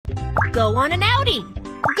Go on an outing.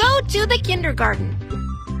 Go to the kindergarten.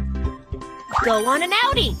 Go on an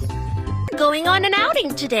outing. Going on an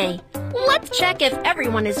outing today. Let's check if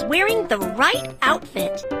everyone is wearing the right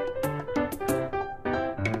outfit.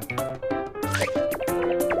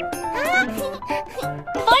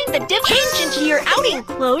 Find the change into your outing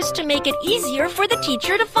clothes to make it easier for the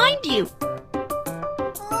teacher to find you.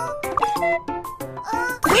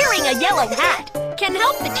 Wearing a yellow hat can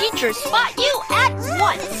help the teacher spot you at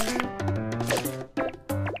once.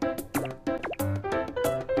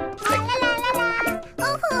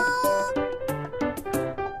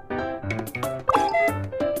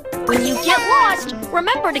 When you get lost,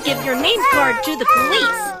 remember to give your name card to the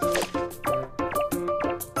police.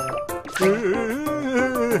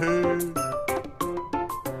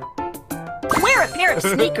 Wear a pair of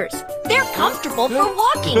sneakers. They're comfortable for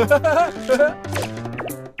walking.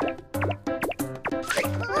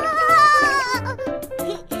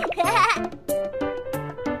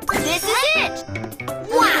 This is it!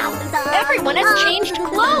 Wow! Everyone has changed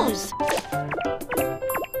clothes.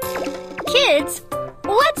 Kids,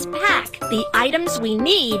 let's pack the items we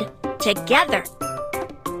need together.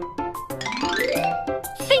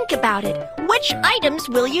 Think about it. Which items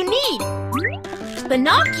will you need?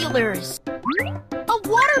 Binoculars, a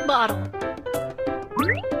water bottle,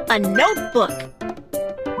 a notebook,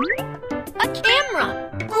 a camera.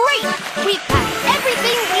 Great! We've packed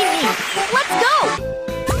everything we need. Let's go!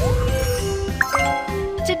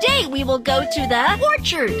 Today we will go to the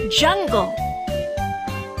orchard jungle.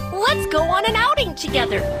 Let's go on an outing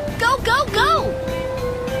together. Go, go, go!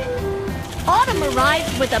 Autumn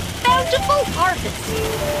arrived with a bountiful harvest.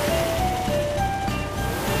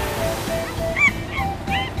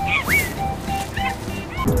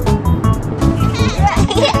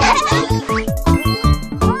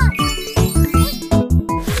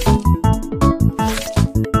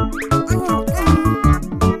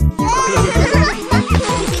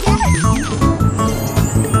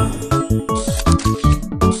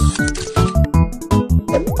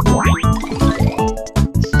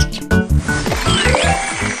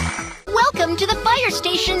 Welcome to the fire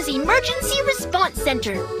station's emergency response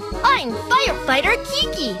center. I'm Firefighter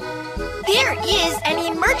KiKi. There is an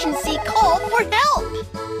emergency call for help.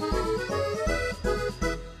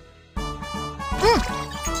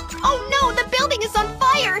 Oh no, the building is on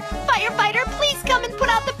fire! Firefighter, please come and put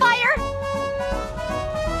out the fire!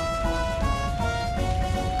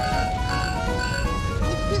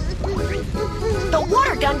 The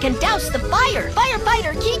water gun can douse the fire!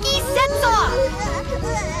 Firefighter KiKi sets off!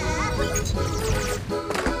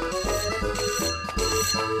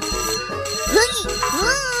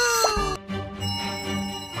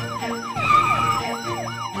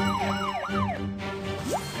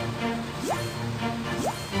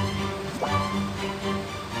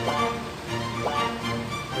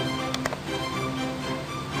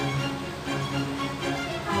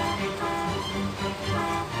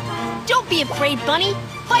 Don't be afraid, Bunny.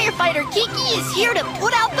 Firefighter KiKi is here to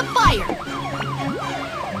put out the fire.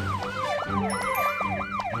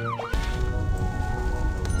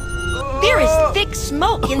 There is thick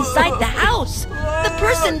smoke inside the house. The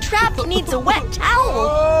person trapped needs a wet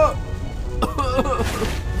towel.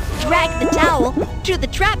 Drag the towel to the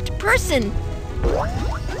trapped person.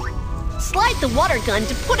 Slide the water gun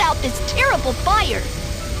to put out this terrible fire.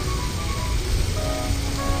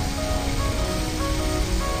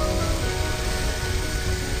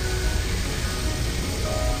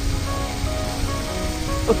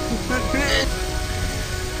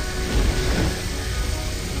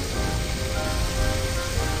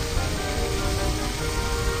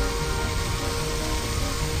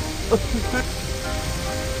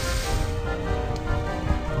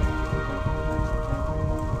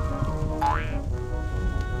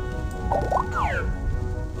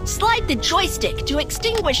 Slide the joystick to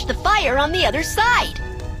extinguish the fire on the other side.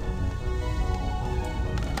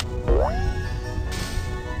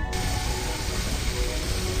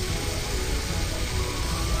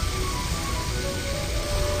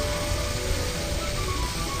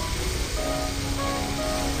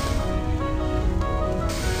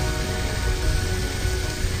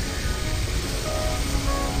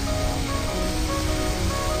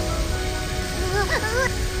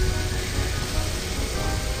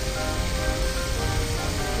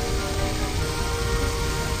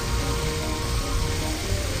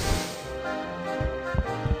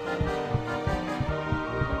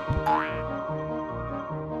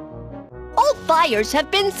 All fires have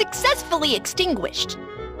been successfully extinguished.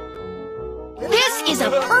 This is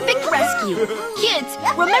a perfect rescue. Kids,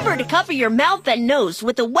 remember to cover your mouth and nose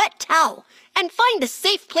with a wet towel and find a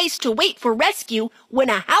safe place to wait for rescue when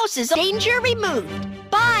a house is danger removed.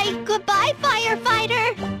 Bye. Goodbye,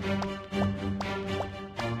 firefighter.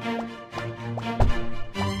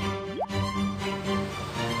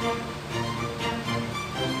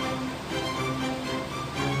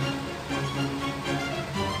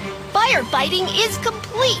 Firefighting is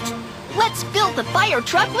complete. Let's fill the fire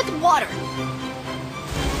truck with water.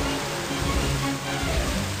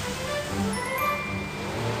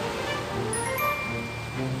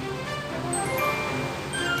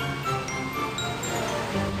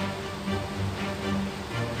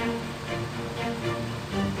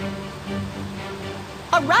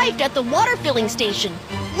 Arrived at the water filling station.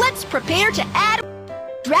 Let's prepare to add.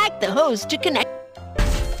 Drag the hose to connect.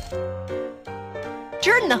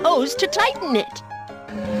 Turn the hose to tighten it.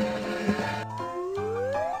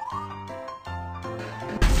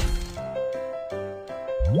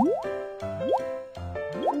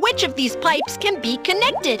 Which of these pipes can be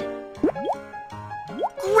connected?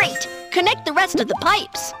 Great! Connect the rest of the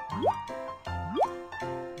pipes.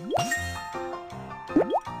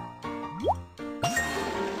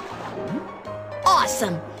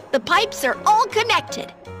 Awesome! The pipes are all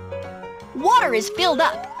connected. Water is filled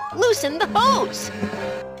up. Loosen the hose.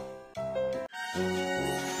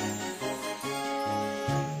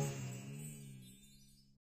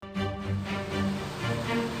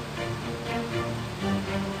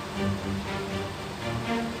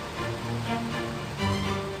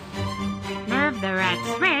 Move the red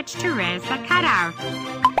switch to raise the cutout.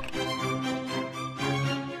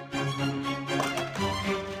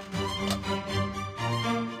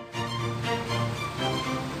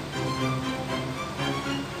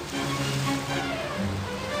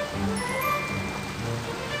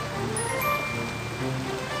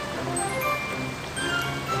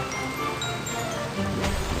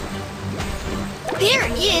 There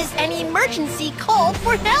is an emergency call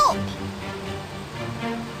for help.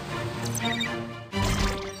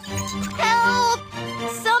 Help!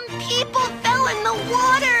 Some people fell in the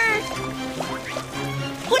water.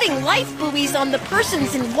 Putting life buoys on the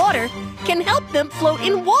persons in water can help them float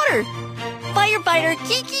in water. Firefighter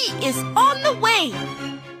KiKi is on the way.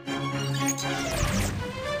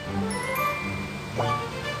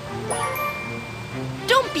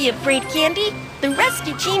 Don't be afraid, Candy. The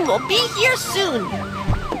rescue team will be here soon.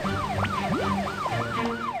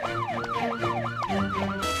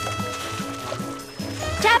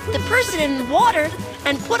 Tap the person in the water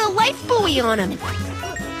and put a life buoy on him.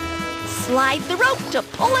 Slide the rope to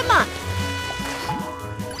pull him up.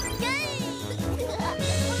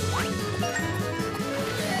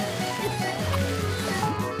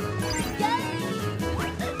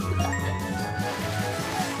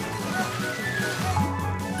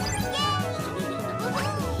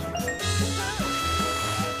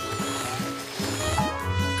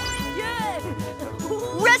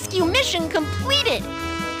 Rescue mission completed!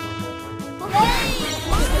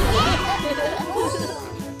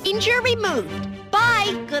 Injury removed.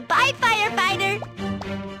 Bye! Goodbye, firefighter!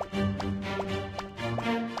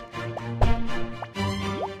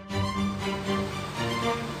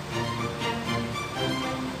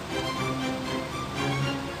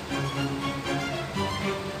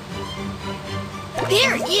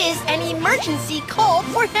 There is an emergency call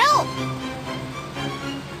for help!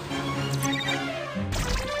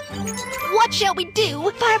 What shall we do?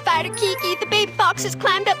 Firefighter KiKi, the baby foxes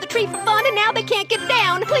climbed up the tree for fun and now they can't get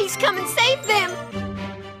down. Please come and save them.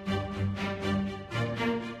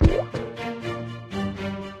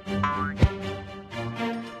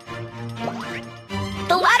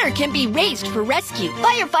 The ladder can be raised for rescue.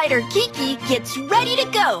 Firefighter KiKi gets ready to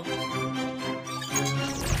go.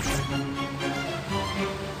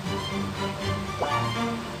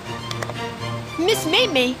 Miss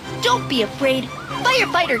Miumiu, don't be afraid.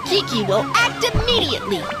 Firefighter KiKi will act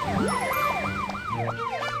immediately.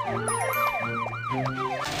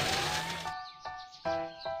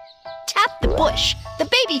 Tap the bush. The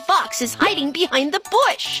baby fox is hiding behind the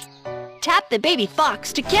bush. Tap the baby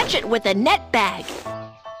fox to catch it with a net bag.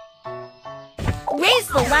 Raise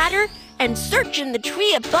the ladder and search in the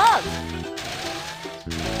tree above.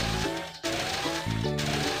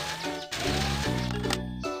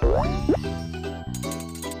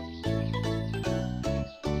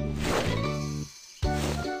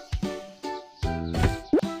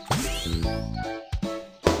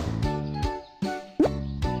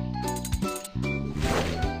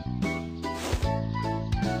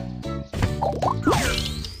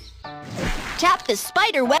 Tap the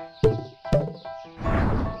spider web.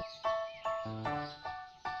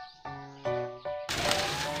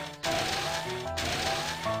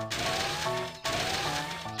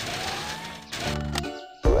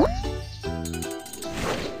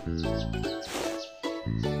 The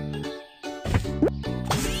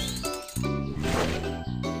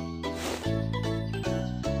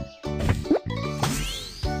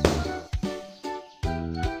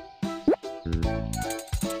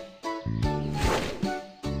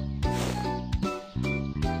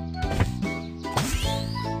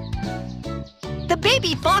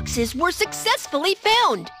baby foxes were successfully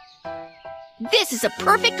found. This is a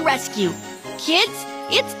perfect rescue. Kids,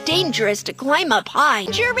 it's dangerous to climb up high.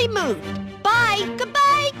 Danger removed. Bye.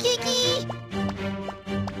 Goodbye, KiKi.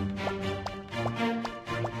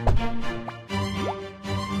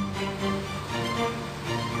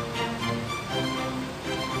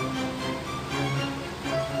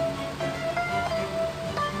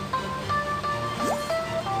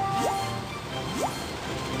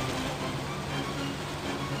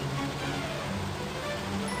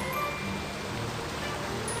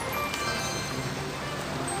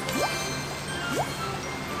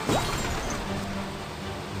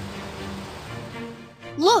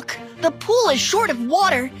 Look, the pool is short of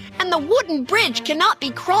water, and the wooden bridge cannot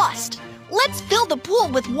be crossed. Let's fill the pool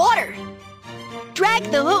with water. Drag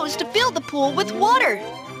the hose to fill the pool with water.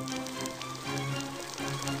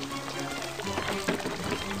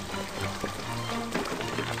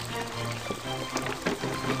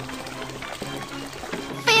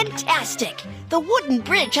 Fantastic! The wooden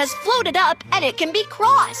bridge has floated up and it can be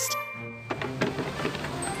crossed.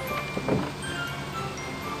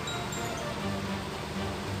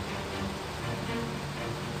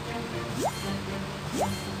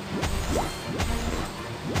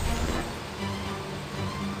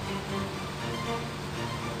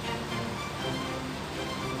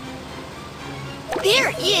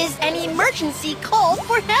 There is an emergency call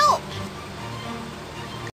for help!